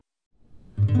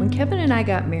Kevin and I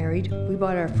got married, we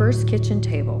bought our first kitchen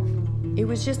table. It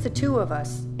was just the two of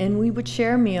us, and we would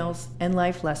share meals and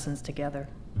life lessons together.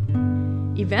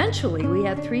 Eventually, we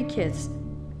had 3 kids,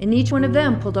 and each one of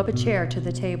them pulled up a chair to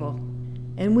the table.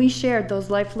 And we shared those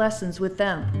life lessons with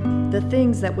them, the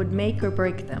things that would make or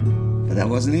break them. But that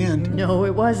wasn't the end. No,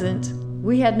 it wasn't.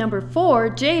 We had number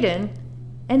 4, Jaden,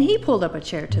 and he pulled up a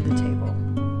chair to the table.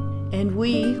 And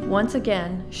we, once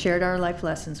again, shared our life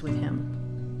lessons with him.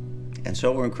 And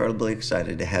so we're incredibly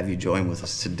excited to have you join with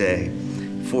us today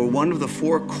for one of the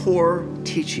 4 core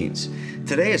teachings.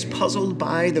 Today is Puzzled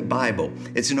by the Bible.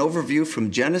 It's an overview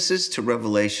from Genesis to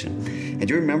Revelation. And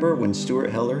do you remember when Stuart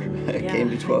Heller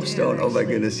came to 12 Stone? Oh my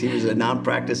goodness, he was a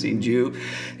non-practicing Jew.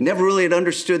 Never really had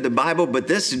understood the Bible, but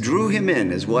this drew him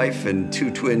in. His wife and 2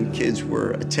 twin kids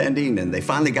were attending, and they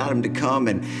finally got him to come,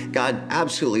 and God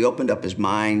absolutely opened up his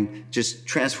mind, just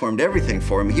transformed everything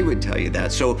for him. He would tell you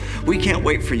that. So we can't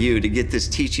wait for you to get this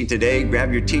teaching today.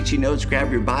 Grab your teaching notes,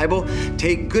 grab your Bible,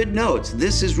 take good notes.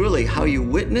 This is really how you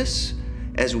witness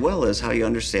as well as how you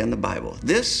understand the Bible.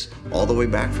 This all the way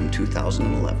back from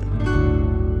 2011.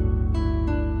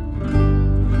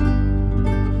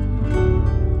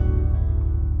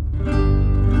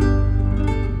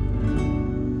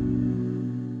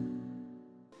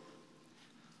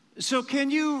 So can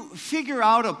you figure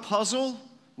out a puzzle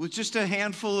with just a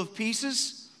handful of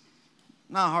pieces?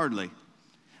 Not hardly.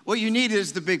 What you need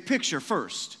is the big picture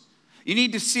first. You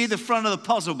need to see the front of the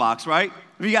puzzle box, right?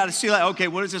 You got to see, like, okay,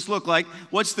 what does this look like?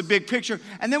 What's the big picture?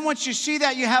 And then once you see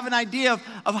that, you have an idea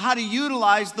of how to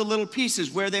utilize the little pieces,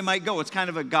 where they might go. It's kind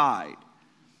of a guide.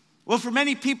 Well, for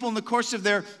many people in the course of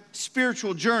their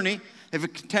spiritual journey, they've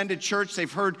attended church,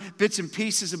 they've heard bits and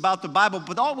pieces about the Bible,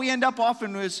 but all we end up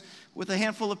often is with a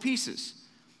handful of pieces.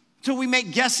 So we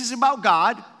make guesses about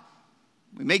God.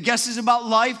 We make guesses about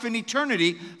life and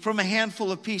eternity from a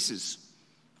handful of pieces.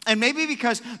 And maybe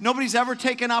because nobody's ever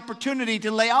taken opportunity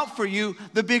to lay out for you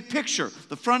the big picture,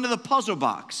 the front of the puzzle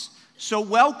box. So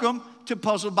welcome to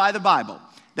Puzzled by the Bible.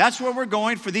 That's where we're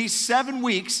going for these 7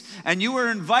 weeks, and you are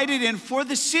invited in for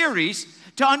the series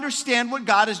to understand what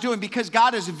God is doing, because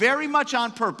God is very much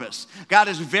on purpose. God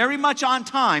is very much on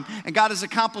time, and God is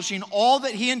accomplishing all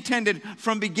that He intended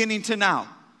from beginning to now.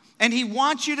 And He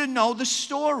wants you to know the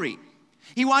story.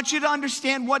 He wants you to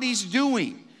understand what He's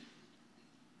doing.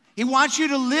 He wants you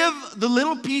to live the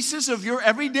little pieces of your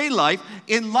everyday life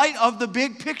in light of the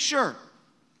big picture.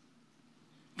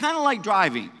 Kind of like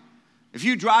driving. If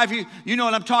you drive, you know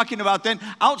what I'm talking about then.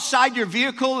 Outside your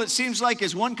vehicle, it seems like,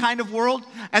 is one kind of world,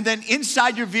 and then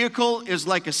inside your vehicle is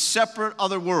like a separate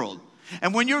other world.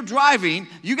 And when you're driving,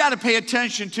 you got to pay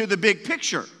attention to the big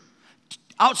picture.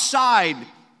 Outside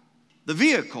the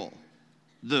vehicle,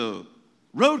 the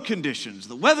road conditions,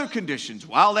 the weather conditions,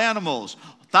 wild animals,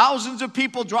 thousands of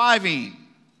people driving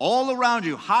all around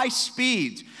you, high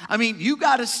speeds. I mean, you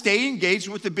got to stay engaged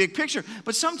with the big picture.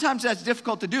 But sometimes that's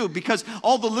difficult to do because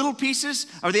all the little pieces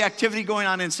are the activity going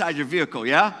on inside your vehicle,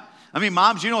 yeah? I mean,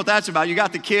 moms, you know what that's about. You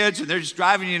got the kids, and they're just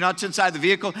driving you nuts inside the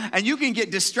vehicle, and you can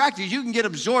get distracted. You can get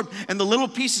absorbed in the little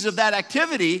pieces of that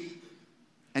activity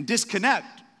and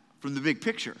disconnect from the big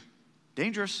picture.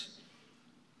 Dangerous.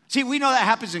 See, we know that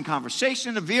happens in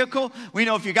conversation in a vehicle. We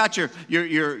know if you got your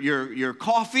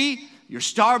coffee, your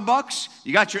Starbucks,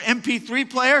 you got your MP3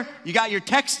 player, you got your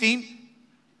texting.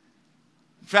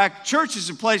 In fact, church is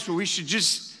a place where we should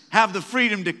just have the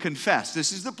freedom to confess.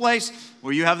 This is the place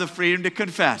where you have the freedom to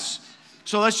confess.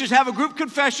 So let's just have a group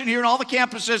confession here in all the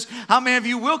campuses. How many of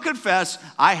you will confess,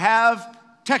 I have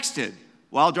texted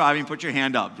while driving? Put your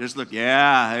hand up. Just look.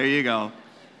 Yeah, there you go.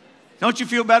 Don't you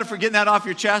feel better for getting that off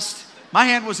your chest? My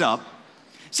hand was up.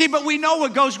 See, but we know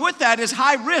what goes with that is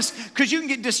high risk, because you can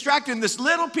get distracted in this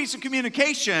little piece of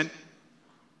communication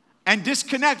and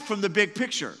disconnect from the big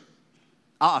picture.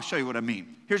 I'll show you what I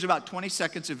mean. Here's about 20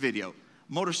 seconds of video.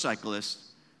 Motorcyclist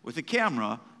with a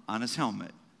camera on his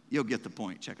helmet. You'll get the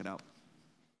point. Check it out.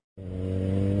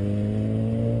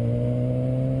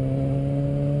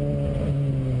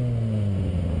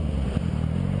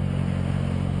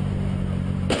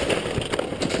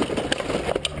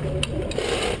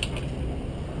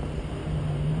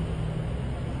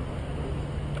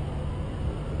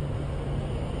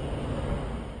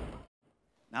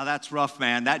 Now that's rough,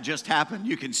 man. That just happened.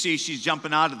 You can see she's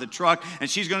jumping out of the truck, and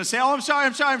she's going to say, oh, I'm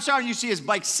sorry. And you see his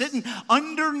bike sitting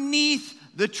underneath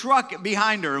the truck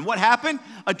behind her. And what happened?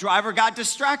 A driver got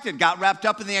distracted, got wrapped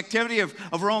up in the activity of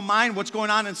her own mind, what's going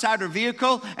on inside her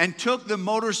vehicle, and took the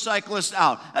motorcyclist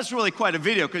out. That's really quite a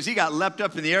video because he got leapt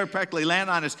up in the air, practically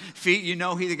landed on his feet. You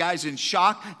know, the guy's in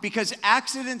shock because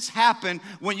accidents happen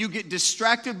when you get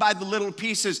distracted by the little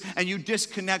pieces and you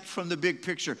disconnect from the big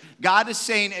picture. God is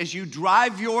saying, as you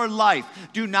drive your life,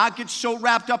 do not get so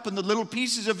wrapped up in the little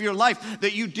pieces of your life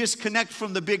that you disconnect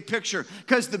from the big picture,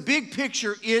 because the big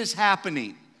picture is happening.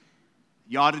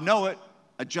 You ought to know it.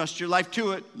 Adjust your life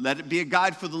to it. Let it be a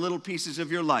guide for the little pieces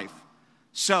of your life.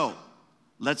 So,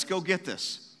 let's go get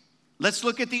this. Let's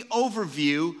look at the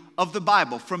overview of the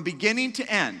Bible from beginning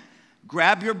to end.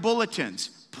 Grab your bulletins.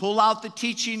 Pull out the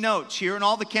teaching notes here in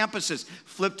all the campuses.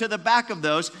 Flip to the back of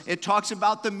those. It talks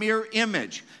about the mirror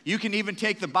image. You can even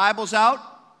take the Bibles out,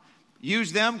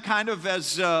 use them kind of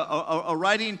as a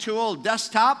writing tool,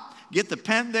 desktop. Get the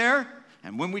pen there.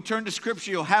 And when we turn to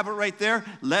Scripture, you'll have it right there.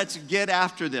 Let's get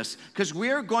after this, because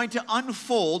we're going to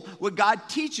unfold what God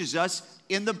teaches us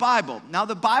in the Bible. Now,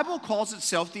 the Bible calls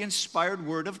itself the inspired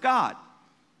Word of God.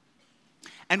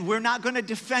 And we're not going to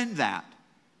defend that.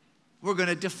 We're going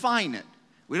to define it.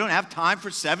 We don't have time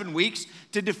for 7 weeks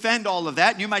to defend all of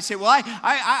that. And you might say, well,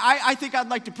 I think I'd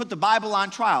like to put the Bible on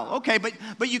trial. Okay,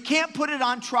 but you can't put it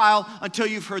on trial until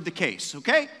you've heard the case,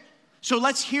 okay? So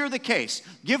let's hear the case.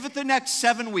 Give it the next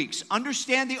 7 weeks.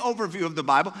 Understand the overview of the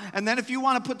Bible. And then if you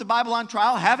want to put the Bible on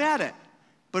trial, have at it.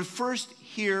 But first,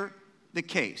 hear the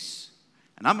case.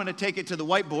 And I'm going to take it to the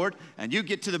whiteboard, and you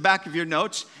get to the back of your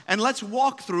notes, and let's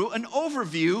walk through an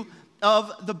overview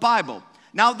of the Bible.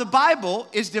 Now, the Bible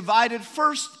is divided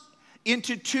first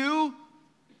into 2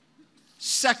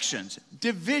 sections,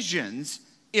 divisions,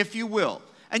 if you will.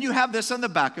 And you have this on the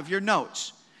back of your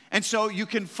notes. And so you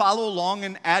can follow along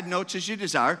and add notes as you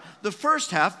desire. The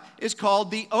first half is called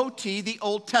the OT, the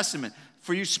Old Testament.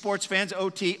 For you sports fans,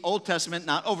 OT, Old Testament,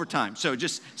 not overtime. So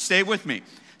just stay with me.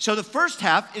 So the first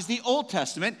half is the Old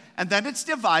Testament, and then it's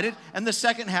divided, and the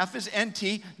second half is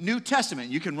NT, New Testament.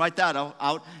 You can write that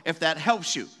out if that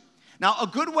helps you. Now, a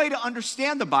good way to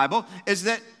understand the Bible is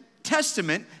that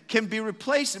testament can be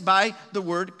replaced by the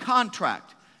word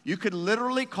contract. You could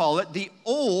literally call it the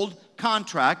old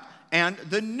contract and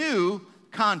the new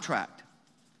contract.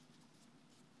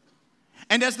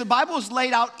 And as the Bible is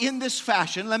laid out in this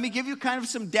fashion, let me give you kind of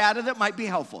some data that might be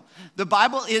helpful. The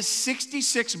Bible is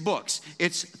 66 books.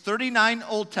 It's 39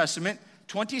 Old Testament,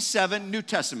 27 New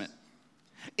Testament.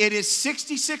 It is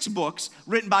 66 books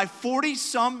written by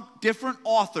 40-some different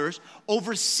authors over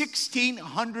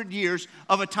 1,600 years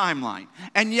of a timeline.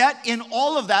 And yet, in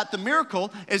all of that, the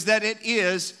miracle is that it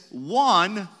is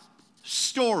one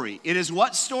story. It is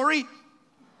what story?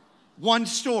 One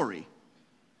story.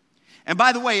 And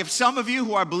by the way, if some of you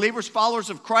who are believers,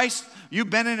 followers of Christ, you've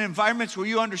been in environments where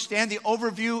you understand the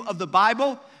overview of the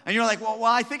Bible, and you're like, well,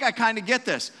 I think I kind of get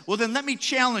this. Well, then let me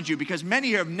challenge you, because many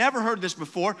here have never heard this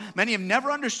before. Many have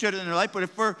never understood it in their life. But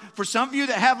for some of you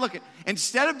that have, look,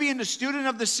 instead of being a student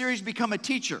of the series, become a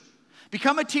teacher.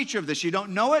 Become a teacher of this. You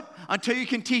don't know it until you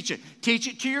can teach it. Teach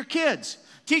it to your kids.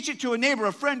 Teach it to a neighbor,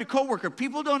 a friend, a coworker.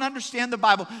 People don't understand the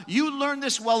Bible. You learn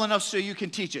this well enough so you can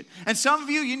teach it. And some of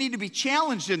you need to be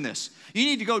challenged in this. You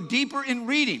need to go deeper in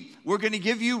reading. We're going to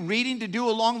give you reading to do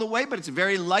along the way, but it's a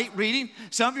very light reading.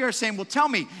 Some of you are saying, well, tell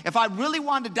me, if I really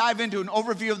wanted to dive into an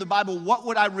overview of the Bible, what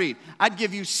would I read? I'd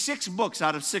give you 6 books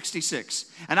out of 66.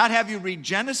 And I'd have you read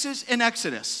Genesis and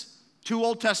Exodus, 2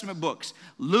 Old Testament books,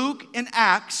 Luke and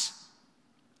Acts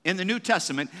in the New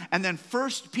Testament, and then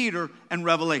 1 Peter and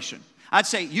Revelation. I'd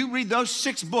say you read those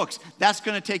 6 books. That's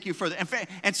going to take you further.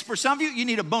 And for some of you, you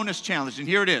need a bonus challenge, and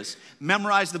here it is.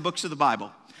 Memorize the books of the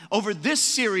Bible. Over this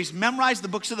series, memorize the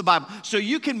books of the Bible so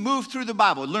you can move through the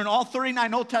Bible. Learn all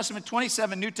 39 Old Testament,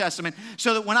 27 New Testament,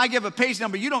 so that when I give a page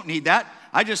number, you don't need that.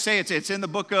 I just say it's in the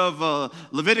book of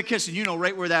Leviticus, and you know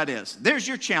right where that is. There's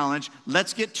your challenge.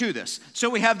 Let's get to this. So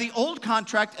we have the old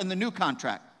contract and the new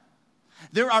contract.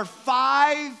 There are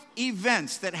 5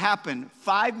 events that happen,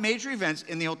 5 major events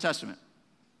in the Old Testament.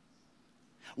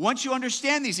 Once you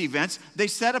understand these events, they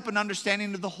set up an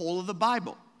understanding of the whole of the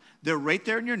Bible. They're right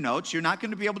there in your notes. You're not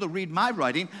going to be able to read my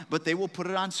writing, but they will put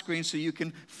it on screen so you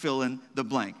can fill in the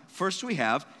blank. First we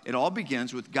have, it all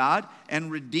begins with God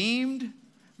and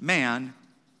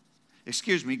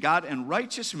God and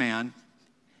righteous man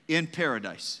in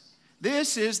paradise.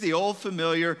 This is the old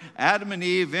familiar Adam and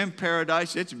Eve in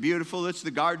paradise. It's beautiful. It's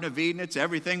the Garden of Eden. It's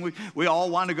everything we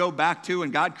all want to go back to.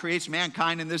 And God creates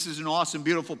mankind, and this is an awesome,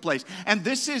 beautiful place. And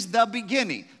this is the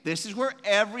beginning. This is where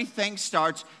everything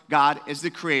starts. God is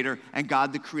the creator, and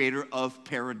God the creator of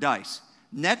paradise.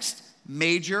 Next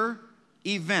major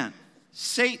event.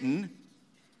 Satan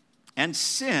and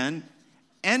sin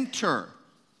enter.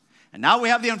 And now we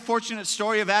have the unfortunate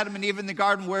story of Adam and Eve in the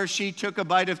garden where she took a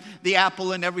bite of the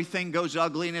apple and everything goes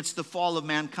ugly, and it's the fall of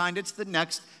mankind. It's the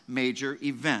next major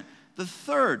event. The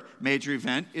third major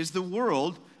event is the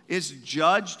world is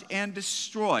judged and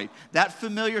destroyed. That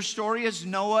familiar story is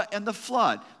Noah and the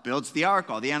flood. Builds the ark,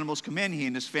 all the animals come in, he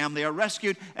and his family are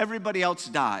rescued, everybody else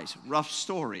dies. Rough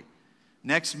story.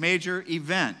 Next major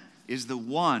event is the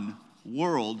one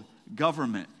world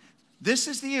government. This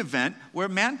is the event where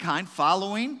mankind,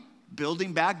 following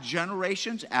building back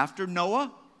generations after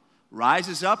Noah,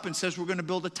 rises up and says we're going to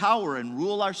build a tower and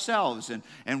rule ourselves,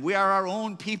 and we are our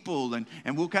own people, and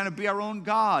we'll kind of be our own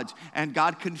gods. And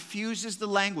God confuses the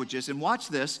languages. And watch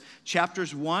this,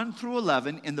 chapters 1 through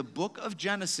 11 in the book of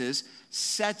Genesis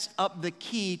sets up the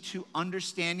key to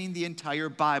understanding the entire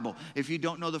Bible. If you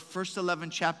don't know the first 11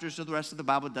 chapters of the rest of the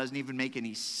Bible, it doesn't even make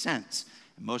any sense.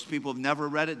 Most people have never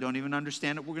read it, don't even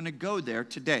understand it. We're going to go there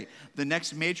today. The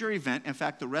next major event, in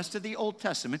fact, the rest of the Old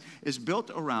Testament is built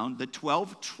around the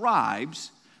 12 tribes,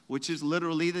 which is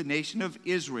literally the nation of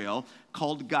Israel,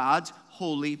 called God's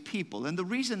holy people. And the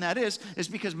reason that is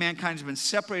because mankind has been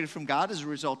separated from God as a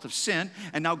result of sin,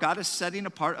 and now God is setting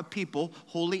apart a people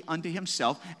holy unto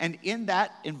himself. And in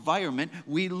that environment,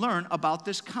 we learn about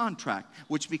this contract,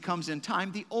 which becomes in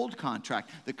time the old contract,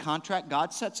 the contract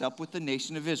God sets up with the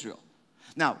nation of Israel.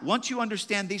 Now, once you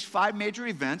understand these 5 major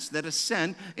events that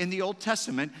ascend in the Old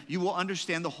Testament, you will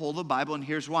understand the whole of the Bible, and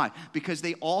here's why. Because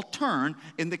they all turn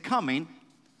in the coming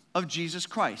of Jesus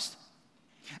Christ.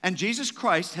 And Jesus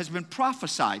Christ has been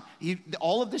prophesied.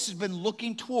 All of this has been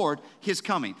looking toward his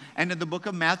coming. And in the book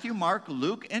of Matthew, Mark,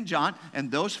 Luke, and John, and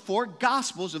those 4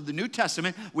 Gospels of the New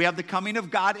Testament, we have the coming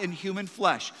of God in human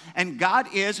flesh. And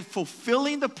God is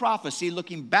fulfilling the prophecy,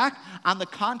 looking back on the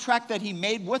contract that he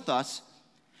made with us,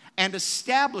 and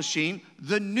establishing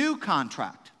the new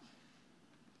contract.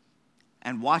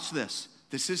 And watch this.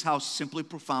 This is how simply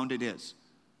profound it is.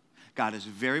 God is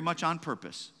very much on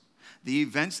purpose. The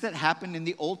events that happened in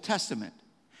the Old Testament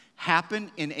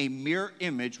happen in a mirror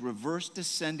image, reverse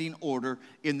descending order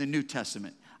in the New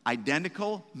Testament.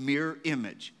 Identical mirror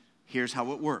image. Here's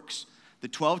how it works. The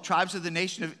 12 tribes of the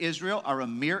nation of Israel are a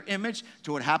mirror image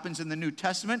to what happens in the New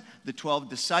Testament. The 12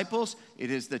 disciples,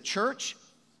 it is the church,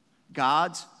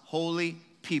 God's holy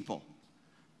people.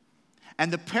 And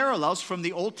the parallels from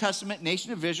the Old Testament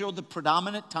nation of Israel, the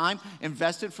predominant time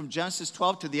invested from Genesis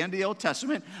 12 to the end of the Old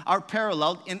Testament, are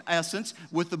paralleled in essence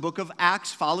with the book of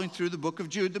Acts following through the book of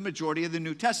Jude, the majority of the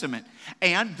New Testament.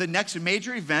 And the next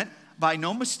major event, by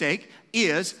no mistake,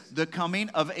 is the coming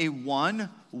of a one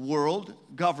world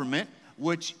government,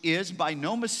 which is by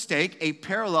no mistake a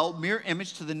parallel mirror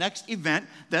image to the next event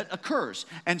that occurs.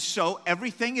 And so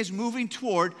everything is moving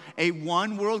toward a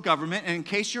one world government. And in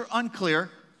case you're unclear,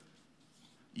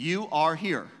 you are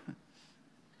here.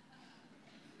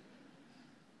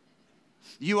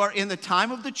 You are in the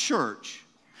time of the church,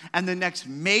 and the next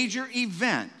major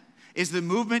event is the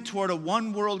movement toward a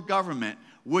one world government,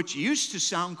 which used to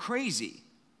sound crazy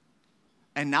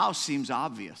and now seems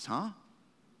obvious, huh?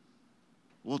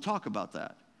 We'll talk about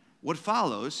that. What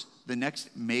follows, the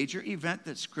next major event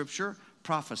that Scripture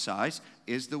prophesies,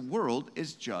 is the world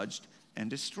is judged and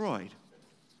destroyed.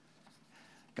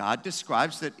 God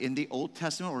describes that in the Old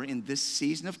Testament, or in this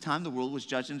season of time, the world was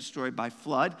judged and destroyed by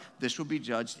flood. This will be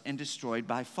judged and destroyed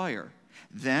by fire.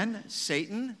 Then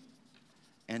Satan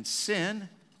and sin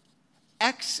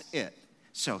exit.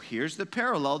 So here's the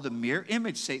parallel, the mirror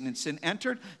image. Satan and sin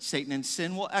entered, Satan and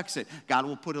sin will exit. God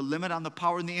will put a limit on the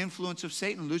power and the influence of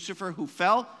Satan. Lucifer, who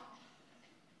fell,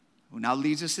 who now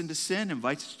leads us into sin,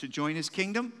 invites us to join his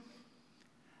kingdom.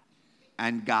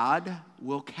 And God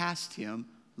will cast him,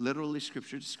 literally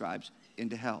Scripture describes,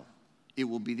 into hell. It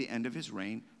will be the end of his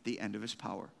reign, the end of his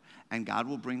power. And God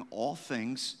will bring all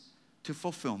things to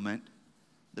fulfillment.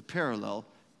 The parallel,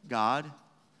 God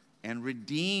and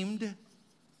redeemed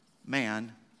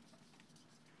man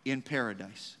in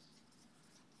paradise.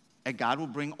 And God will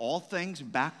bring all things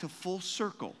back to full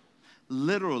circle.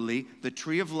 Literally, the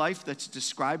tree of life that's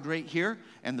described right here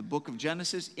in the book of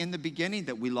Genesis in the beginning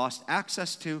that we lost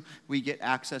access to, we get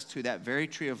access to that very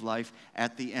tree of life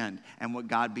at the end. And what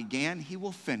God began, he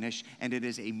will finish, and it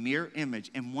is a mirror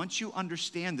image. And once you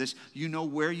understand this, you know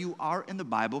where you are in the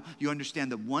Bible. You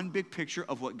understand the one big picture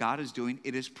of what God is doing.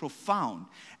 It is profound.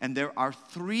 And there are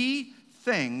 3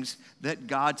 things that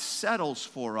God settles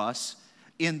for us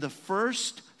in the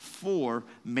first 4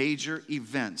 major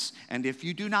events. And if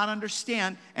you do not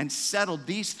understand and settle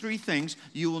these 3 things,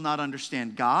 you will not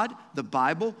understand God, the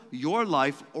Bible, your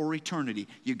life, or eternity.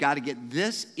 You got to get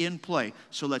this in play.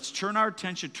 So let's turn our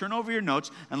attention, turn over your notes,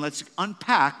 and let's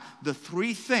unpack the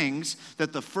 3 things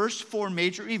that the first 4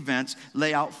 major events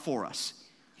lay out for us.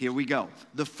 Here we go.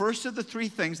 The first of the 3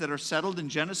 things that are settled in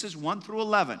Genesis 1 through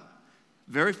 11,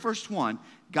 very first one,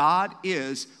 God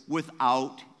is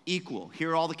without equal.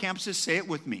 Here, all the campuses, say it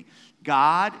with me.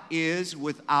 God is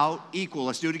without equal.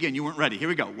 Let's do it again. You weren't ready. Here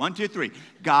we go. 1, 2, 3.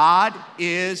 God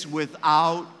is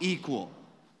without equal.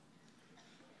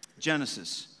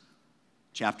 Genesis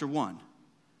chapter 1,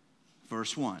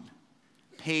 verse 1.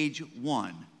 Page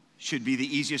 1 should be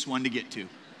the easiest one to get to.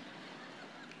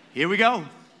 Here we go.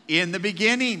 In the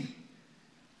beginning.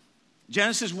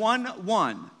 Genesis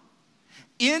 1:1.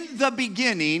 In the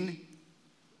beginning,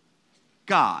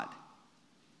 God.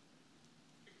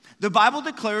 The Bible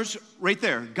declares right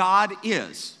there, God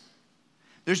is.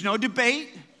 There's no debate,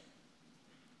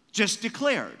 just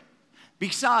declared.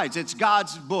 Besides, it's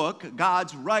God's book,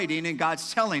 God's writing, and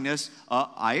God's telling us,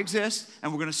 I exist,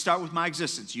 and we're going to start with my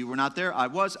existence. You were not there, I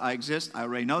was, I exist, I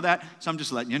already know that, so I'm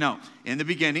just letting you know. In the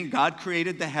beginning, God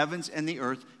created the heavens and the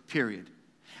earth, period.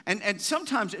 And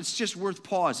sometimes it's just worth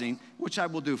pausing, which I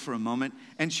will do for a moment,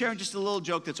 and sharing just a little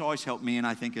joke that's always helped me and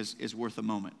I think is worth a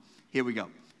moment. Here we go.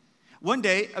 One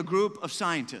day, a group of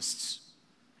scientists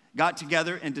got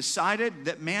together and decided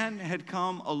that man had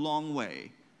come a long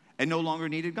way and no longer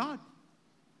needed God.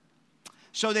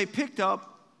 So they picked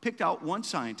out one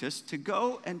scientist to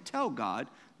go and tell God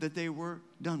that they were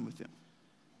done with him.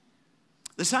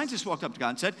 The scientist walked up to God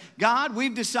and said, God,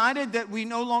 we've decided that we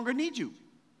no longer need you.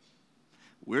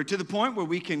 We're to the point where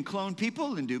we can clone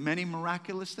people and do many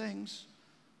miraculous things.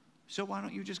 So why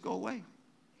don't you just go away?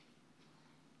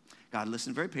 God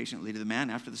listened very patiently to the man.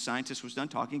 After the scientist was done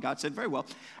talking, God said, very well,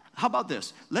 how about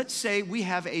this? Let's say we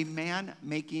have a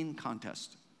man-making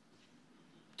contest.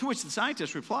 To which the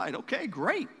scientist replied, okay,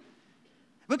 great.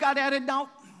 But God added, now,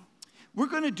 we're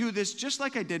going to do this just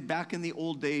like I did back in the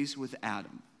old days with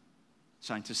Adam. The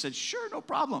scientist said, sure, no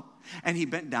problem. And he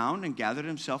bent down and gathered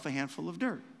himself a handful of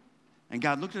dirt. And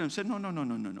God looked at him and said,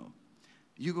 no.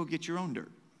 You go get your own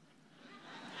dirt.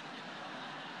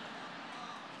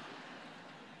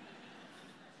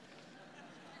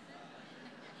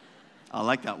 I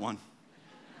like that one.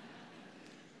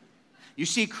 You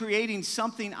see, creating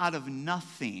something out of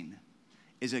nothing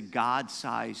is a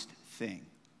God-sized thing.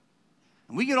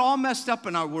 And we get all messed up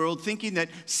in our world thinking that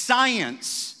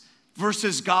science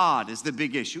versus God is the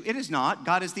big issue. It is not.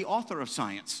 God is the author of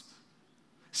science.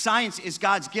 Science is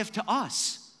God's gift to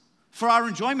us for our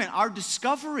enjoyment, our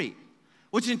discovery.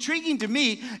 What's intriguing to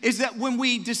me is that when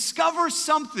we discover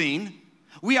something,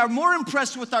 we are more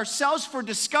impressed with ourselves for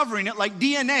discovering it, like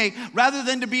DNA, rather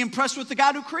than to be impressed with the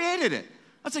God who created it.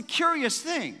 That's a curious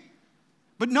thing.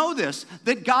 But know this,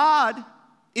 that God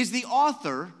is the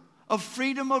author of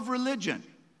freedom of religion.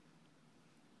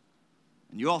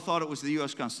 And you all thought it was the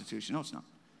U.S. Constitution. No, it's not.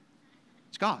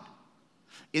 It's God.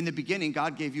 In the beginning,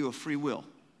 God gave you a free will.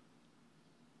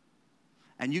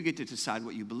 And you get to decide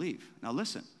what you believe. Now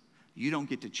listen, you don't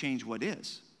get to change what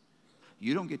is.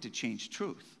 You don't get to change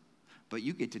truth. But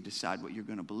you get to decide what you're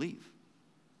going to believe.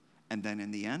 And then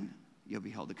in the end, you'll be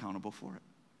held accountable for it.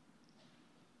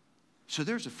 So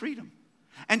there's a freedom.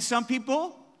 And some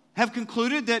people have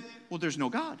concluded that, well, there's no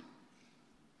God.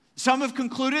 Some have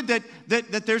concluded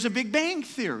that there's a Big Bang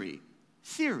theory.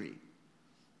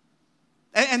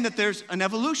 And that there's an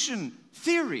evolution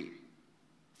theory.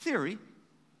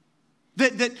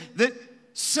 That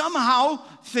somehow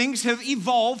things have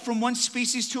evolved from one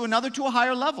species to another to a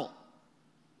higher level.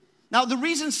 Now, the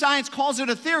reason science calls it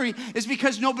a theory is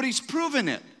because nobody's proven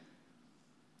it.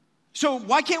 So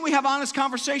why can't we have honest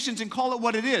conversations and call it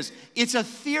what it is? It's a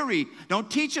theory. Don't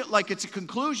teach it like it's a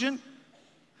conclusion.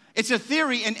 It's a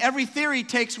theory, and every theory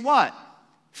takes what?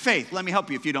 Faith. Let me help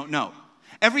you if you don't know.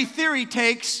 Every theory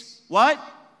takes what?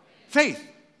 Faith.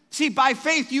 See, by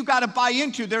faith, you got to buy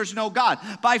into there's no God.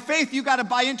 By faith, you got to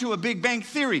buy into a Big Bang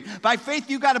theory. By faith,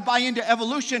 you got to buy into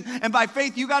evolution. And by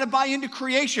faith, you got to buy into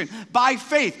creation. By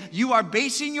faith, you are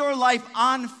basing your life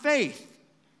on faith.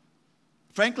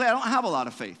 Frankly, I don't have a lot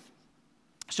of faith.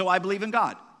 So I believe in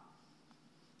God.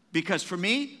 Because for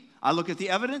me, I look at the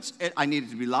evidence. I need it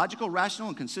to be logical, rational,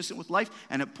 and consistent with life,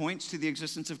 and it points to the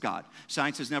existence of God.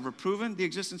 Science has never proven the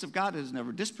existence of God. It has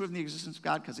never disproven the existence of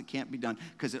God because it can't be done,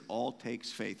 because it all takes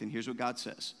faith. And here's what God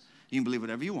says. You can believe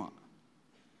whatever you want.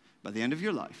 By the end of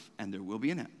your life, and there will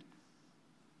be an end,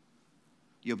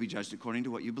 you'll be judged according to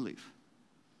what you believe.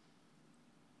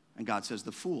 And God says,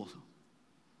 the fool,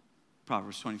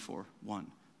 Proverbs 24:1,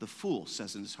 The fool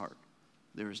says in his heart,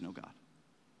 there is no God.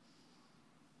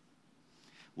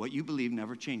 What you believe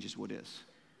never changes what is.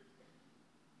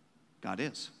 God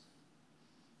is.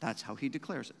 That's how he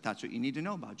declares it. That's what you need to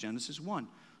know about Genesis 1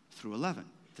 through 11.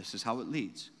 This is how it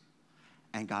leads.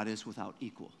 And God is without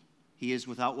equal. He is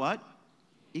without what?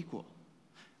 Equal.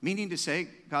 Meaning to say,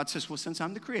 God says, well, since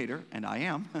I'm the creator, and I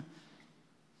am,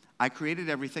 I created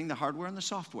everything, the hardware and the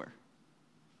software.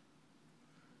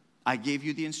 I gave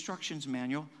you the instructions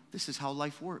manual. This is how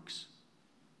life works.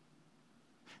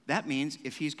 That means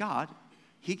if he's God,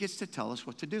 he gets to tell us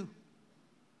what to do.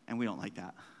 And we don't like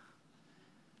that.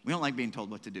 We don't like being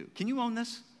told what to do. Can you own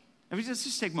this? I mean,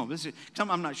 just take a moment.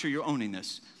 I'm not sure you're owning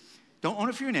this. Don't own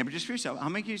it for your neighbor, just for yourself. How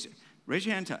many of you, raise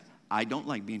your hand. I don't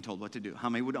like being told what to do. How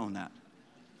many would own that?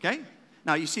 Okay?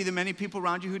 Now, you see the many people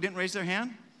around you who didn't raise their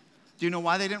hand? Do you know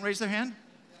why they didn't raise their hand?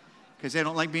 Because they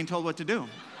don't like being told what to do.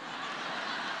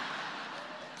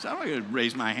 So I'm not going to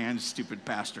raise my hand, stupid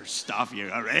pastor stuff.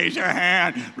 You raise your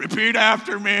hand, repeat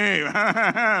after me,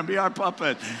 be our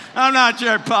puppet. I'm not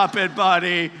your puppet,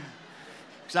 buddy.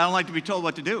 Because I don't like to be told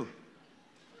what to do.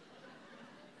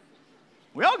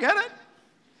 We all get it.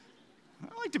 I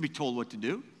don't like to be told what to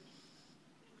do.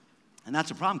 And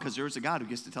that's a problem because there is a God who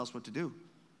gets to tell us what to do.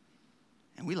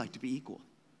 And we like to be equal.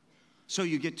 So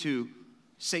you get to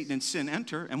Satan and sin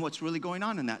enter, and what's really going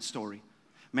on in that story?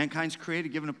 Mankind's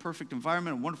created, given a perfect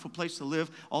environment, a wonderful place to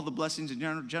live, all the blessings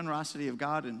and generosity of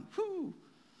God, and whoo,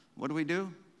 what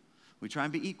do? We try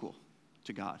and be equal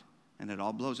to God, and it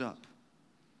all blows up.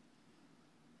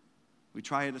 We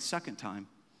try it a second time.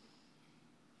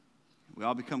 We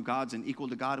all become gods and equal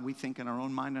to God. We think in our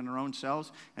own mind and our own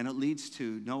selves, and it leads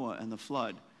to Noah and the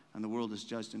flood, and the world is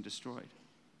judged and destroyed.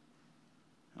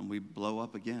 And we blow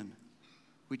up again.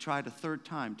 We tried a third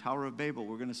time, Tower of Babel.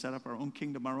 We're going to set up our own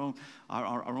kingdom, our own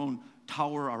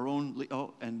tower, our own.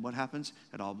 And what happens?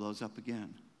 It all blows up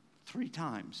again. 3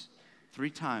 times. 3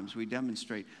 times we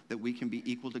demonstrate that we can be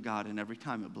equal to God, and every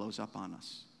time it blows up on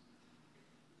us.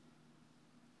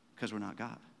 Because we're not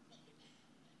God.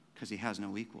 Because he has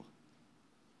no equal.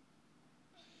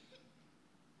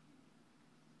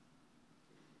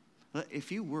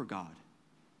 If you were God,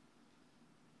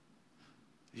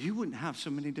 you wouldn't have so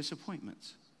many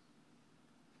disappointments.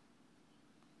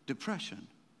 Depression,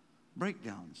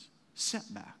 breakdowns,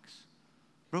 setbacks,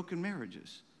 broken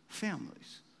marriages,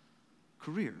 families,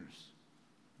 careers,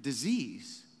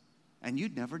 disease, and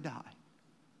you'd never die.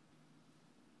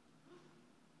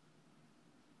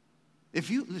 If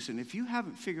you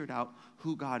haven't figured out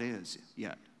who God is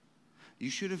yet, you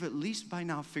should have at least by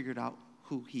now figured out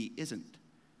who he isn't.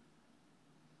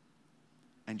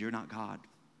 And you're not God.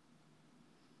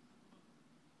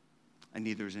 And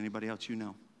neither is anybody else you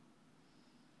know.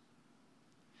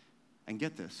 And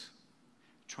get this,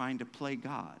 trying to play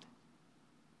God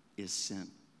is sin.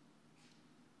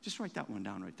 Just write that one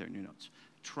down right there in your notes.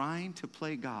 Trying to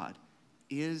play God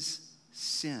is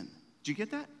sin. Do you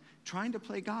get that? Trying to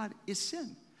play God is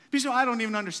sin. People say, I don't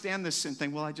even understand this sin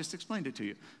thing. Well, I just explained it to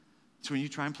you. It's when you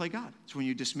try and play God. It's when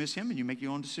you dismiss him and you make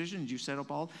your own decisions. You set up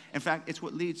all. In fact, it's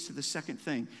what leads to the second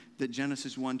thing that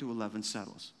Genesis 1 to 11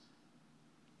 settles.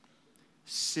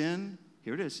 Sin,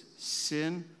 here it is.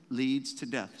 Sin leads to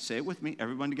death. Say it with me.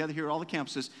 Everyone together here at all the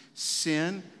campuses.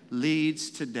 Sin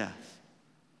leads to death.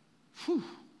 Whew.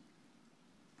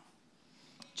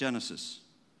 Genesis,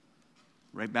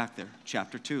 right back there,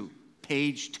 chapter 2,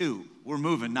 page 2. We're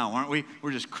moving now, aren't we?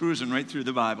 We're just cruising right through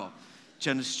the Bible.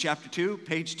 Genesis chapter 2,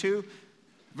 page 2,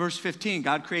 verse 15.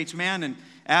 God creates man and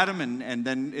Adam, and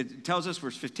then it tells us,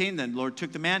 verse 15, then the Lord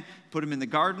took the man, put him in the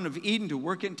Garden of Eden to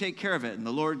work it and take care of it. And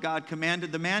the Lord God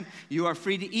commanded the man, you are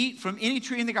free to eat from any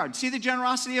tree in the garden. See the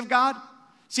generosity of God?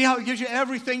 See how it gives you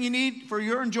everything you need for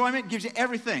your enjoyment? It gives you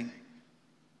everything.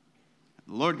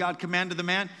 The Lord God commanded the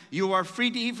man, you are free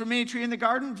to eat from any tree in the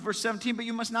garden. Verse 17, but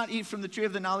you must not eat from the tree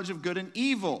of the knowledge of good and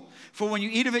evil. For when you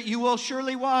eat of it, you will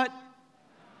surely what?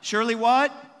 Surely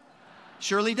what?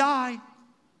 Surely die.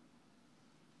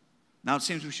 Now it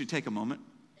seems we should take a moment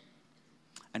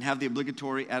and have the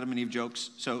obligatory Adam and Eve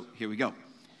jokes. So here we go.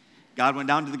 God went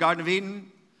down to the Garden of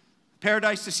Eden,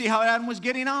 paradise, to see how Adam was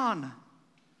getting on.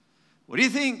 What do you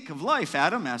think of life,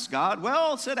 Adam? Asked God.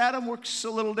 Well, said Adam, work's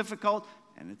a little difficult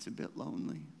and it's a bit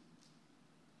lonely.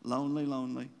 Lonely,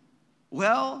 lonely.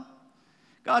 Well,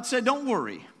 God said, don't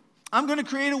worry. I'm going to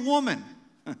create a woman.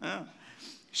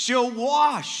 She'll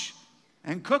wash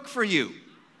and cook for you.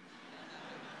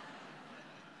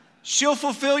 She'll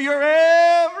fulfill your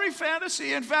every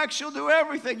fantasy. In fact, she'll do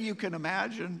everything you can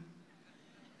imagine.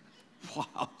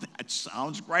 Wow, that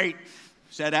sounds great,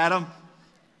 said Adam.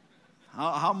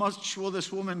 How much will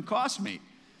this woman cost me?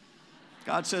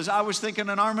 God says, I was thinking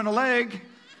an arm and a leg.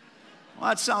 Well,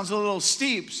 that sounds a little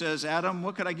steep, says Adam.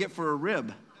 What could I get for a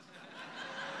rib?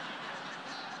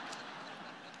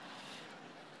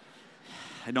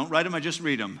 I don't write them, I just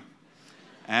read them.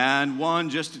 And one,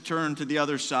 just to turn to the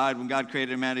other side, when God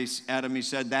created Adam, he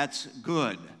said, that's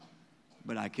good,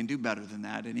 but I can do better than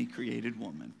that, and he created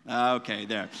woman. Okay,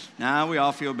 there. Now we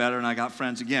all feel better, and I got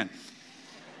friends again.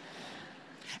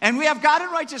 And we have God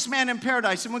and righteous man in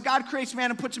paradise. And when God creates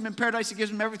man and puts him in paradise, he gives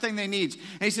them everything they need.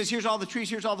 And he says, here's all the trees,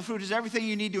 here's all the fruit, here's everything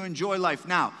you need to enjoy life.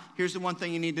 Now, here's the one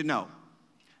thing you need to know.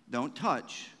 Don't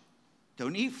touch,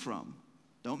 don't eat from,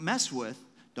 don't mess with,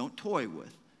 don't toy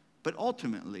with. But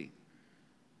ultimately,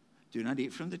 do not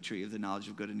eat from the tree of the knowledge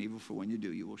of good and evil, for when you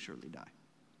do, you will surely die.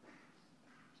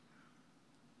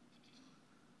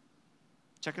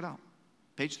 Check it out.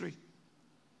 Page 3,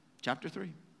 chapter 3.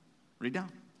 Read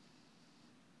down.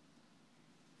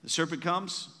 The serpent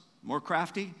comes, more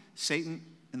crafty, Satan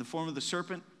in the form of the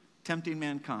serpent, tempting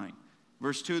mankind.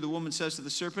 Verse 2, the woman says to the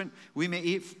serpent, we may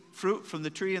eat fruit from the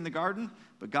tree in the garden,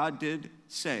 but God did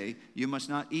say, you must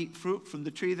not eat fruit from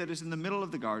the tree that is in the middle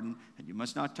of the garden, and you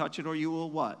must not touch it or you will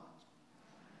what?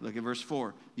 Look at verse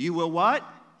 4. You will what?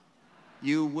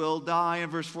 You will die.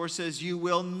 And verse 4 says, you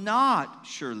will not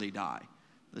surely die.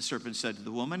 The serpent said to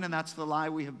the woman, and that's the lie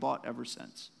we have bought ever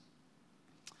since.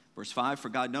 Verse 5, for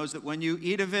God knows that when you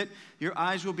eat of it, your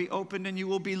eyes will be opened and you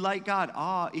will be like God.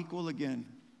 Equal again.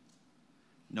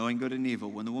 Knowing good and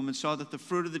evil. When the woman saw that the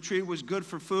fruit of the tree was good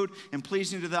for food and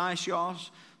pleasing to the eye, she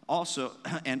also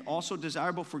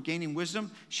desirable for gaining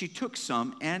wisdom, she took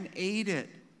some and ate it.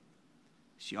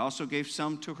 She also gave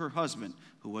some to her husband,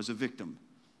 who was a victim.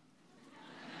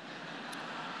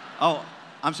 Oh,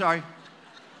 I'm sorry.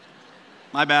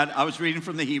 My bad. I was reading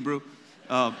from the Hebrew.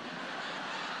 Let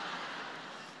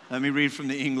me read from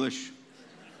the English.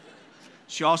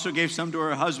 She also gave some to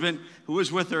her husband who was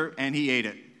with her, and he ate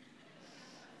it.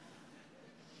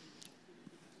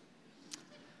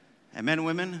 And men and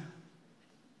women,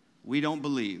 we don't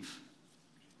believe.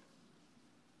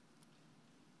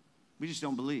 We just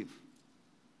don't believe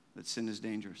that sin is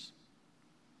dangerous.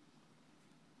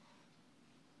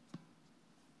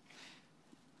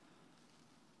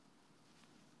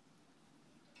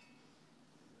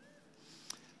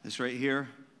 This right here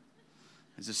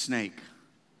is a snake.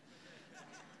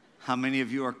 How many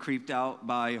of you are creeped out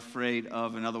by, afraid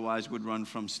of, and otherwise would run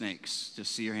from snakes?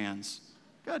 Just see your hands.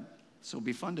 Good. This will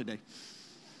be fun today.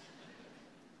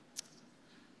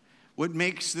 What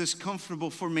makes this comfortable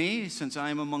for me, since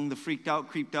I am among the freaked out,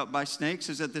 creeped out by snakes,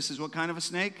 is that this is what kind of a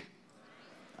snake?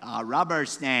 A rubber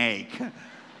snake.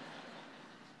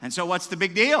 And so what's the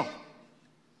big deal?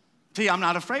 See, I'm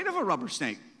not afraid of a rubber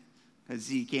snake because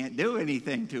he can't do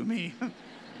anything to me.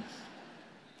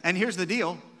 And here's the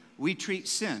deal. We treat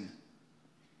sin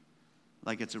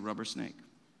like it's a rubber snake.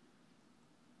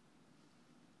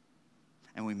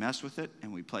 And we mess with it,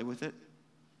 and we play with it,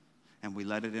 and we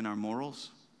let it in our morals,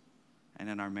 and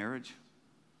in our marriage,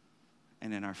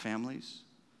 and in our families,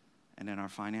 and in our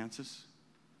finances,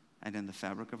 and in the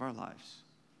fabric of our lives.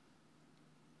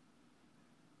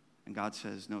 And God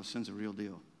says, no, sin's a real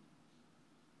deal.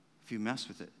 If you mess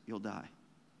with it, you'll die.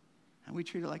 And we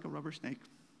treat it like a rubber snake.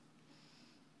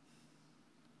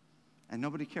 And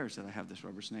nobody cares that I have this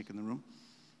rubber snake in the room.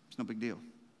 It's no big deal.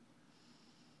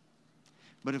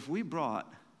 But if we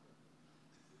brought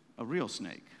a real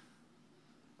snake,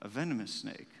 a venomous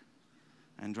snake,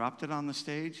 and dropped it on the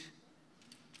stage,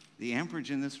 the amperage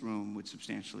in this room would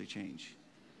substantially change.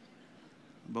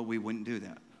 But we wouldn't do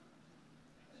that.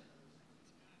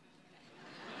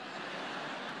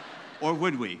 Or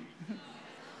would we?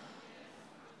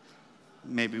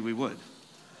 Maybe we would.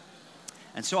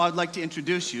 And so I'd like to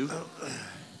introduce you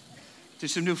to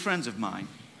some new friends of mine.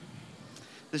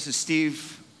 This is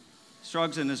Steve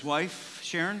Struggs and his wife,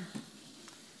 Sharon.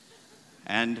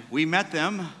 And we met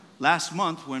them last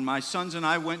month when my sons and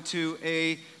I went to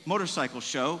a motorcycle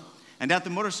show. And at the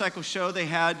motorcycle show, they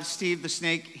had Steve the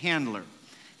snake handler.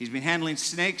 He's been handling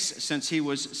snakes since he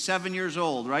was 7 years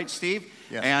old, right, Steve?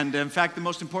 Yes. And in fact, the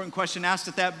most important question asked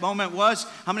at that moment was,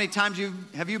 how many times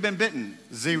have you been bitten?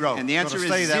 0. And the answer is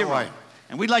stay 0. That way.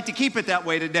 And we'd like to keep it that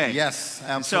way today. Yes,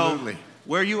 absolutely. So,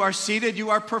 where you are seated, you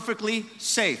are perfectly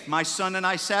safe. My son and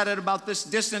I sat at about this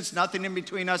distance, nothing in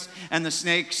between us and the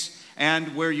snakes.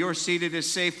 And where you're seated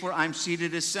is safe, where I'm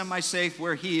seated is semi-safe,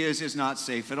 where he is not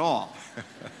safe at all.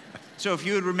 So if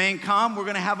you would remain calm, we're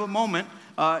going to have a moment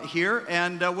here.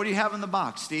 And what do you have in the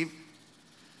box, Steve?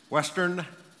 Western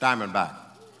Diamondback,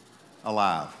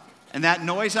 alive. And that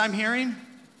noise I'm hearing?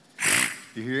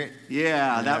 You hear it?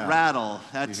 Yeah, that rattle.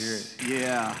 You hear it?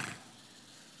 Yeah.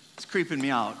 It's creeping me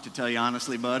out, to tell you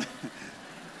honestly, bud.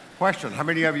 Question, how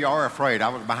many of you are afraid? I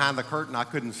was behind the curtain, I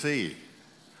couldn't see.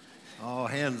 Oh,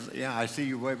 hands, yeah, I see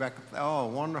you way back up there. Oh,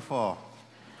 wonderful.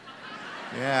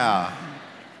 Yeah.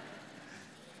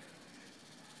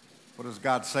 What does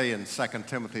God say in 2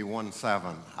 Timothy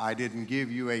 1:7? I didn't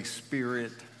give you a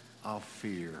spirit of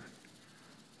fear.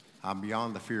 I'm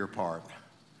beyond the fear part.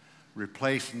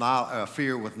 Replace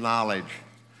fear with knowledge.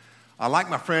 I like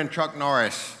my friend Chuck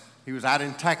Norris. He was out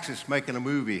in Texas making a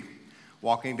movie.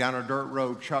 Walking down a dirt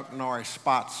road, Chuck Norris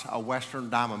spots a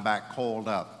western diamondback coiled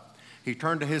up. He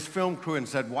turned to his film crew and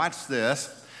said, "Watch this.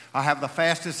 I have the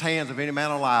fastest hands of any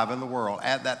man alive in the world."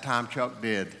 At that time, Chuck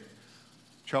did.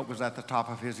 Chuck was at the top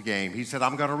of his game. He said,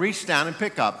 "I'm going to reach down and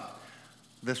pick up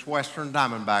this western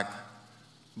diamondback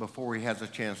before he has a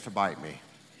chance to bite me."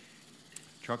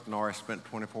 Chuck Norris spent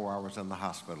 24 hours in the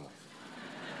hospital.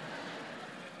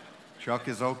 Chuck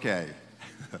is okay,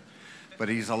 but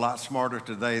he's a lot smarter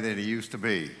today than he used to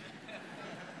be.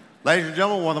 Ladies and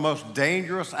gentlemen, one of the most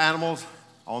dangerous animals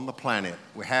on the planet.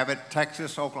 We have it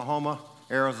Texas, Oklahoma,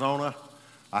 Arizona.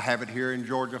 I have it here in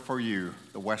Georgia for you,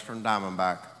 the western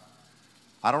diamondback.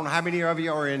 I don't know how many of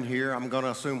you are in here. I'm going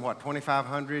to assume,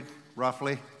 2,500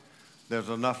 roughly? There's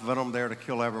enough venom there to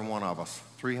kill every one of us.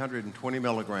 320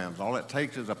 milligrams. All it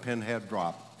takes is a pinhead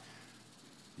drop.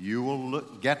 You will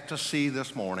get to see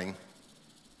this morning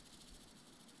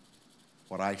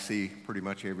what I see pretty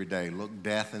much every day. Look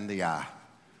death in the eye.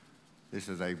 This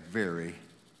is a very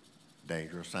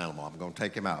dangerous animal. I'm going to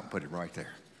take him out and put him right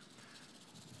there.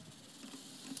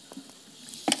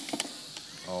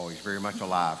 Oh, he's very much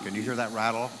alive. Can you hear that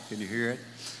rattle? Can you hear it?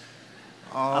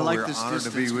 Oh, I like we're this honored to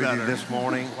be distance with better. you this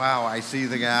morning. Wow, I see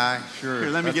the guy. Sure. Here,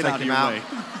 let me Let's get out take of him your way.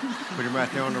 Put him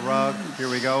right there on the rug. Here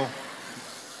we go.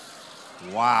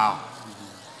 Wow.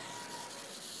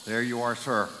 There you are,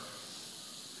 sir.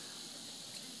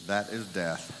 That is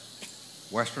death.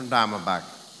 Western diamondback.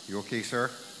 You okay, sir?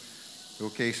 You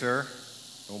okay, sir?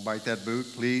 Don't bite that boot,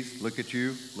 please. Look at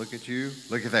you. Look at you.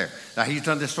 Look at there. Now, he's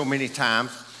done this so many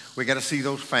times. We got to see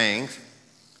those fangs.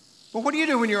 But what do you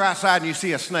do when you're outside and you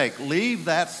see a snake? Leave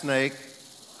that snake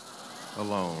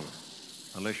alone,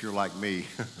 unless you're like me.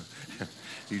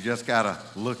 You just got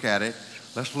to look at it.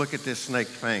 Let's look at this snake's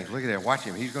fangs. Look at that. Watch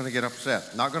him. He's going to get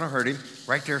upset. Not going to hurt him.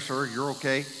 Right there, sir. You're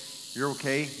okay. You're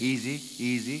okay. Easy,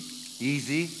 easy,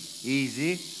 easy,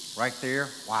 easy. Right there.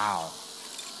 Wow.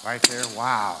 Right there.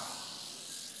 Wow.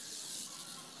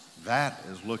 That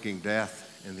is looking death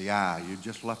in the eye. You'd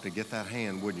just love to get that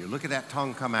hand, wouldn't you? Look at that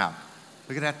tongue come out.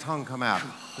 Look at that tongue come out.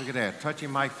 Look at that.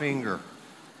 Touching my finger.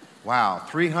 Wow.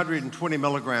 320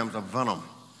 milligrams of venom.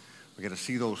 We got to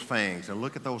see those fangs. And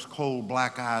look at those cold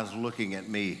black eyes looking at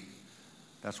me.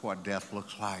 That's what death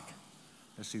looks like.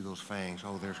 Let's see those fangs.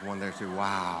 Oh, there's one there too.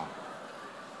 Wow.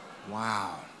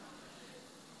 Wow.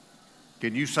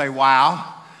 Can you say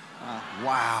wow?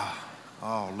 Wow.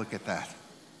 Oh, look at that.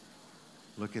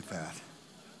 Look at that.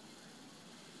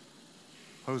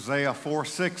 Hosea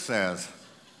 4:6 says,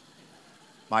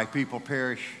 "My people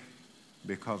perish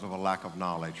because of a lack of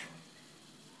knowledge."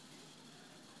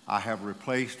 I have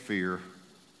replaced fear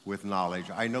with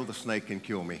knowledge. I know the snake can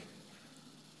kill me.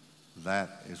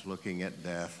 That is looking at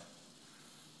death.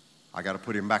 I got to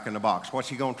put him back in the box. What's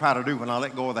he going to try to do when I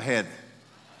let go of the head?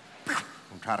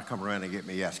 He'll try to come around and get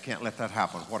me. Yes, can't let that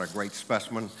happen. What a great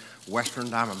specimen. Western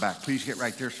diamondback. Please get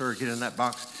right there, sir. Get in that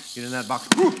box. Get in that box.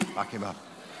 Woo! Lock him up.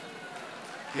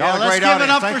 Yeah, Y'all are let's great give it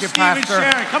audience. up Thank for you, Steve and Pastor.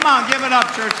 Sharon. Come on, give it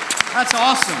up, church. That's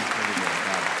awesome. Very good.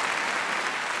 Got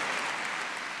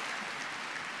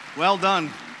it. Well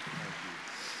done.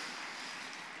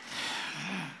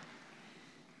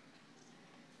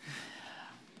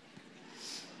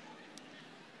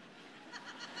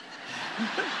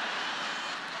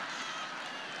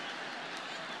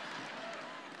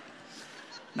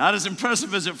 Not as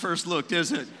impressive as it first looked,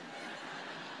 is it?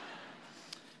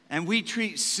 And we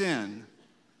treat sin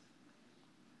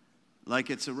like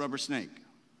it's a rubber snake.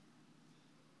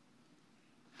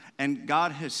 And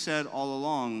God has said all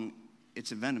along,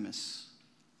 it's a venomous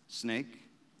snake.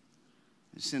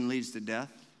 Sin leads to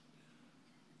death.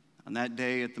 On that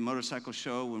day at the motorcycle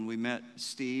show when we met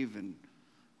Steve and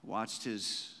watched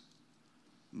his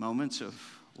moments of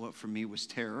what for me was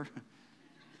terror,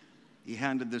 he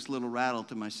handed this little rattle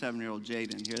to my 7-year-old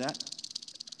Jaden. Hear that?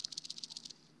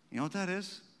 You know what that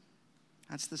is?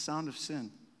 That's the sound of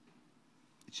sin.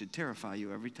 It should terrify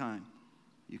you every time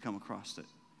you come across it,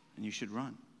 and you should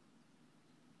run.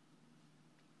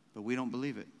 But we don't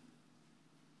believe it.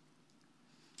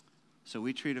 So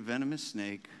we treat a venomous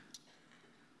snake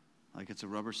like it's a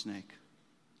rubber snake.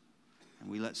 And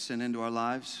we let sin into our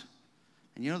lives,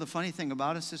 And you know the funny thing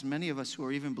about us is many of us who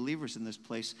are even believers in this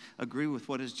place agree with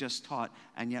what is just taught,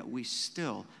 and yet we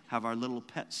still have our little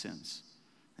pet sins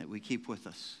that we keep with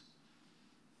us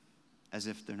as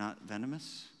if they're not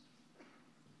venomous.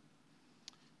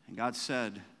 And God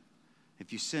said,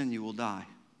 if you sin, you will die.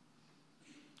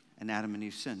 And Adam and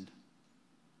Eve sinned.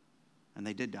 And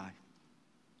they did die.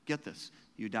 Get this,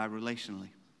 you die relationally.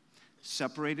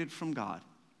 Separated from God.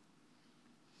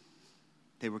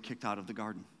 They were kicked out of the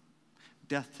garden.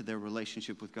 Death to their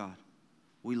relationship with God.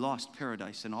 We lost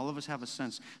paradise, and all of us have a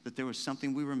sense that there was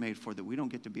something we were made for that we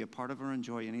don't get to be a part of or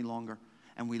enjoy any longer,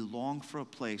 and we long for a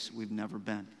place we've never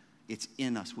been. It's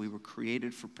in us. We were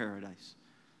created for paradise,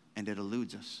 and it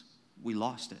eludes us. We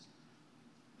lost it.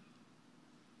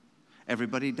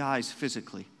 Everybody dies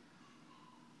physically.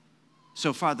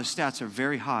 So far, the stats are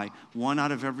very high. 1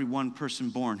 out of every 1 person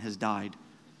born has died.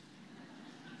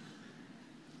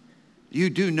 You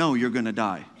do know you're going to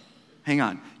die. Hang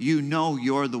on. You know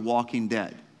you're the walking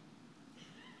dead.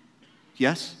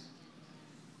 Yes?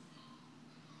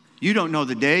 You don't know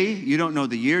the day, you don't know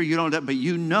the year, you don't know that, but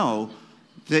you know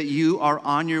that you are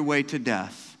on your way to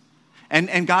death.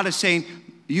 And God is saying,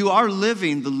 you are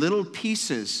living the little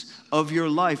pieces of your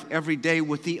life every day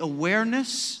with the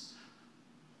awareness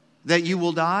that you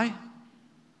will die.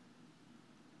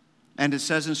 And it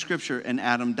says in Scripture, and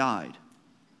Adam died.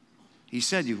 He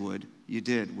said you would. You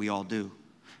did. We all do.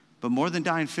 But more than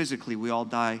dying physically, we all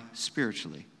die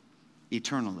spiritually,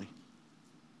 eternally.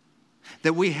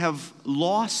 That we have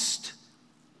lost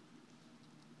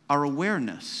our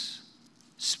awareness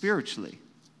spiritually.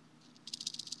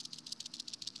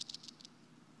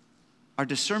 Our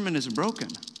discernment is broken.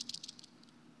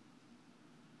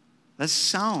 That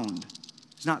sound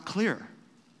is not clear.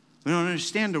 We don't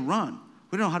understand to run.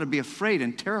 We don't know how to be afraid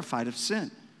and terrified of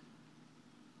sin.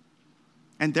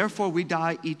 And therefore we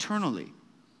die eternally.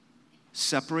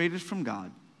 Separated from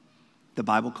God. The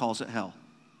Bible calls it hell.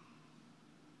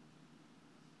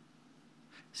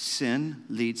 Sin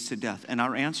leads to death. And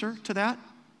our answer to that?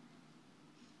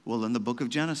 Well, in the book of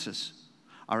Genesis,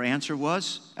 our answer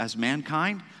was, as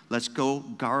mankind, let's go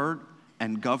guard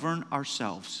and govern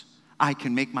ourselves. I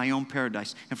can make my own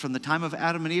paradise. And from the time of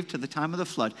Adam and Eve to the time of the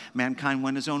flood, mankind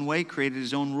went his own way, created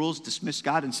his own rules, dismissed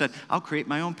God, and said, I'll create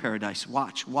my own paradise.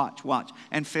 Watch, watch, watch.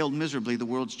 And failed miserably. The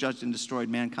world's judged and destroyed.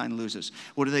 Mankind loses.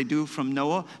 What do they do from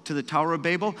Noah to the Tower of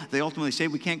Babel? They ultimately say,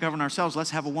 we can't govern ourselves.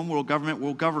 Let's have a one world government.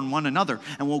 We'll govern one another.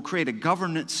 And we'll create a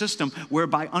governance system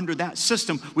whereby under that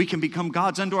system, we can become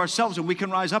gods unto ourselves, and we can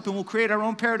rise up and we'll create our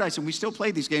own paradise. And we still play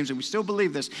these games and we still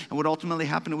believe this. And what ultimately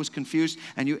happened, it was confused.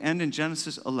 And you end in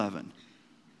Genesis 11.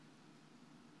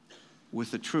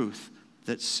 With the truth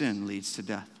that sin leads to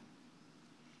death.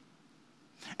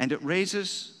 And it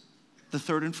raises the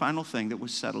third and final thing that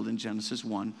was settled in Genesis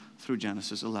 1 through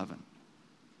Genesis 11.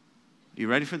 You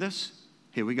ready for this?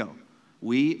 Here we go.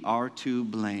 We are to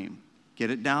blame.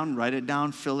 Get it down, write it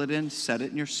down, fill it in, set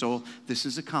it in your soul. This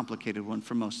is a complicated one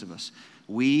for most of us.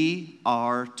 We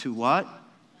are to what?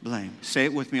 Blame. Say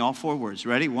it with me, all 4 words.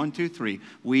 Ready? 1, 2, 3.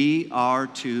 We are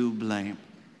to blame.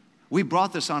 We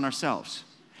brought this on ourselves.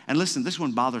 And listen, this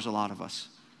one bothers a lot of us.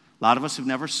 A lot of us have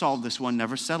never solved this one,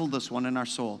 never settled this one in our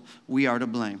soul. We are to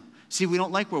blame. See, we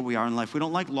don't like where we are in life. We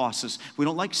don't like losses. We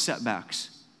don't like setbacks.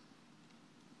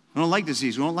 We don't like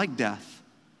disease. We don't like death.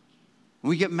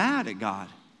 We get mad at God.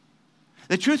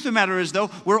 The truth of the matter is,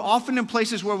 though, we're often in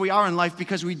places where we are in life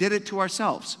because we did it to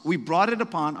ourselves. We brought it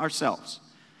upon ourselves.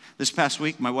 This past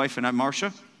week, my wife and I,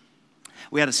 Marcia,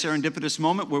 we had a serendipitous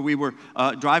moment where we were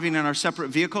driving in our separate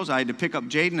vehicles. I had to pick up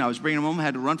Jaden. I was bringing him home. I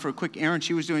had to run for a quick errand.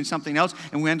 She was doing something else.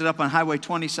 And we ended up on Highway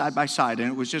 20 side by side. And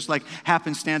it was just like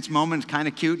happenstance moment. It's kind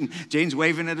of cute. And Jaden's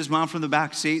waving at his mom from the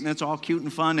back seat. And it's all cute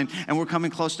and fun. And we're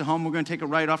coming close to home. We're going to take a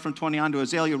right off from 20 onto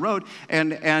Azalea Road.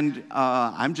 And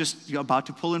I'm just about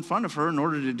to pull in front of her in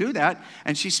order to do that.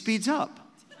 And she speeds up.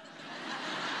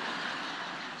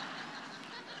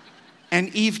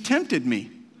 And Eve tempted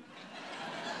me.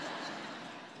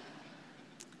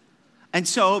 And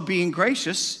so, being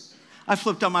gracious, I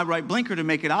flipped on my right blinker to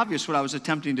make it obvious what I was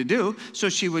attempting to do so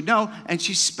she would know, and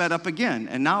she sped up again.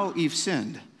 And now Eve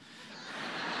sinned.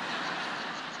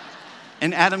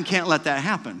 And Adam can't let that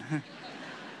happen.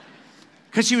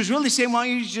 Because she was really saying, why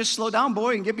don't you just slow down,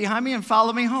 boy, and get behind me and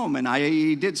follow me home. And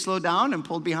I did slow down and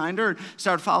pulled behind her and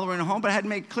started following her home. But I had to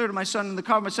make it clear to my son in the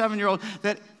car, my 7-year-old,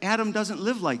 that Adam doesn't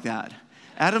live like that.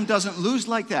 Adam doesn't lose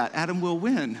like that. Adam will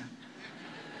win.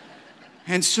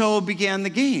 And so began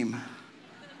the game.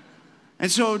 And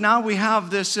so now we have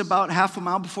this about half a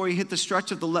mile before you hit the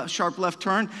stretch of the sharp left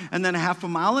turn, and then a half a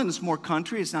mile, and it's more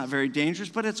country. It's not very dangerous,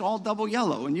 but it's all double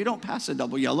yellow, and you don't pass a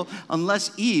double yellow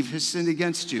unless Eve has sinned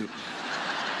against you.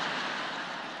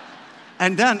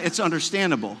 And then it's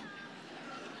understandable.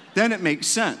 Then it makes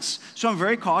sense. So I'm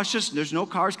very cautious. There's no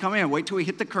cars coming. I wait till we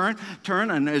hit the current turn,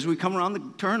 and as we come around the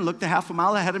turn, look the half a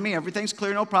mile ahead of me. Everything's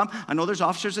clear, no problem. I know there's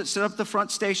officers that sit up the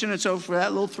front station, and so for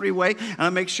that little three-way, and I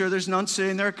make sure there's none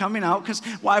sitting there coming out, because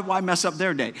why mess up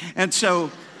their day? And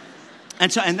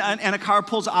a car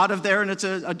pulls out of there, and it's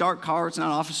a dark car. It's not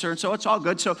an officer, and so it's all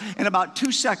good. So in about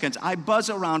 2 seconds, I buzz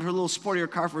around her little sportier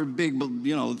car for a big,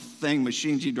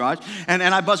 machine she drives. And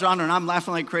I buzz around her, and I'm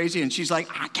laughing like crazy. And she's like,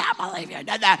 I can't believe you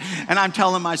did that. And I'm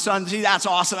telling my son, see, that's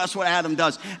awesome. That's what Adam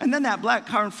does. And then that black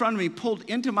car in front of me pulled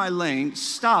into my lane,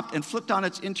 stopped, and flipped on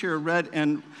its interior red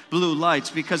and blue lights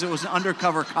because it was an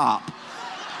undercover cop.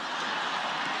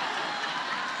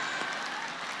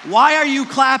 Why are you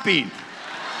clapping?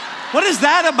 What is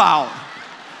that about?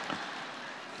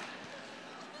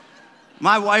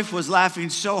 My wife was laughing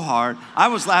so hard. I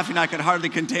was laughing I could hardly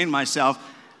contain myself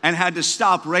and had to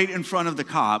stop right in front of the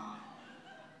cop.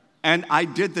 And I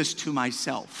did this to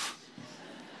myself.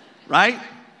 Right?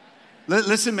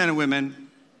 Listen, men and women,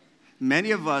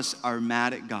 many of us are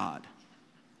mad at God.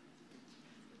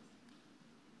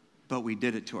 But we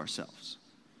did it to ourselves.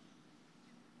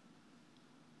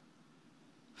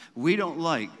 We don't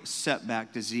like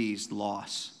setback, disease,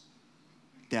 loss,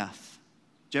 death.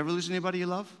 Did you ever lose anybody you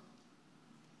love?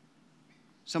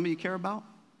 Somebody you care about?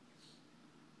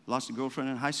 Lost a girlfriend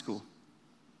in high school,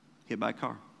 hit by a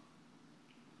car.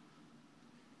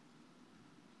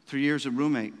 3 years a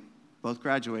roommate, both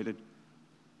graduated,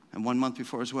 and 1 month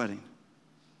before his wedding,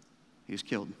 he was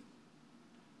killed.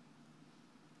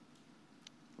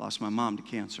 Lost my mom to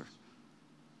cancer.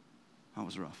 That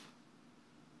was rough.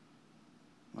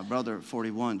 My brother at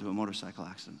 41 to a motorcycle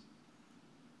accident.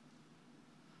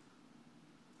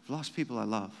 I've lost people I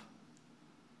love.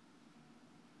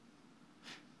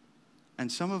 And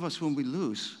some of us, when we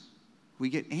lose, we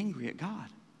get angry at God.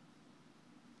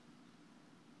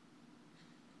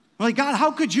 We're like, God,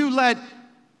 how could you let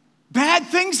bad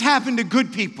things happen to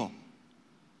good people?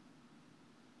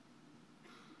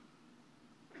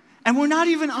 And we're not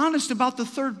even honest about the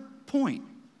third point,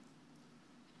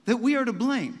 that we are to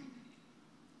blame.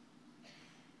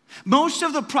 Most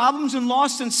of the problems and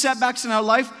loss and setbacks in our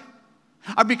life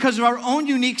are because of our own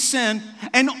unique sin,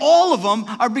 and all of them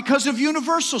are because of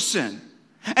universal sin.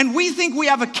 And we think we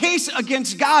have a case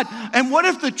against God. And what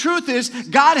if the truth is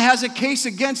God has a case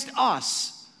against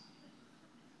us?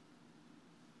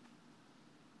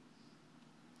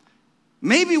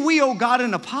 Maybe we owe God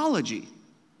an apology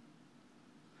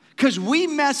because we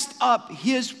messed up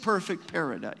His perfect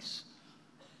paradise.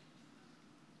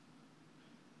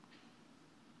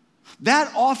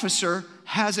 That officer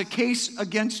has a case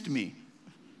against me,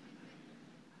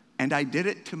 and I did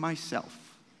it to myself.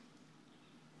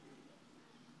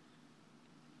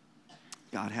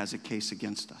 God has a case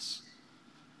against us,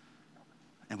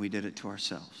 and we did it to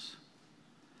ourselves.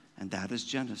 And that is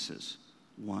Genesis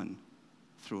 1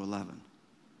 through 11.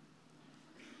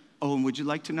 Oh, and would you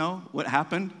like to know what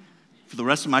happened for the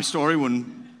rest of my story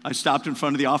when I stopped in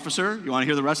front of the officer? You want to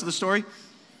hear the rest of the story?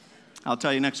 I'll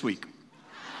tell you next week.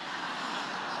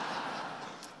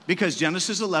 Because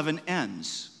Genesis 11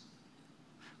 ends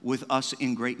with us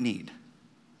in great need.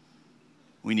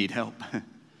 We need help.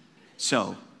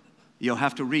 So you'll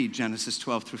have to read Genesis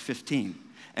 12 through 15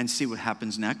 and see what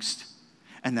happens next.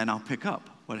 And then I'll pick up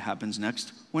what happens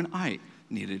next when I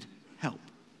needed help.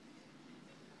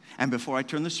 And before I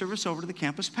turn the service over to the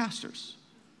campus pastors,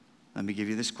 let me give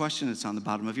you this question that's on the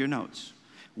bottom of your notes.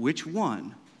 Which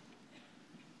one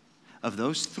of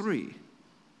those three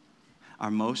are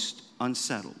most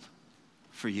unsettled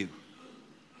for you?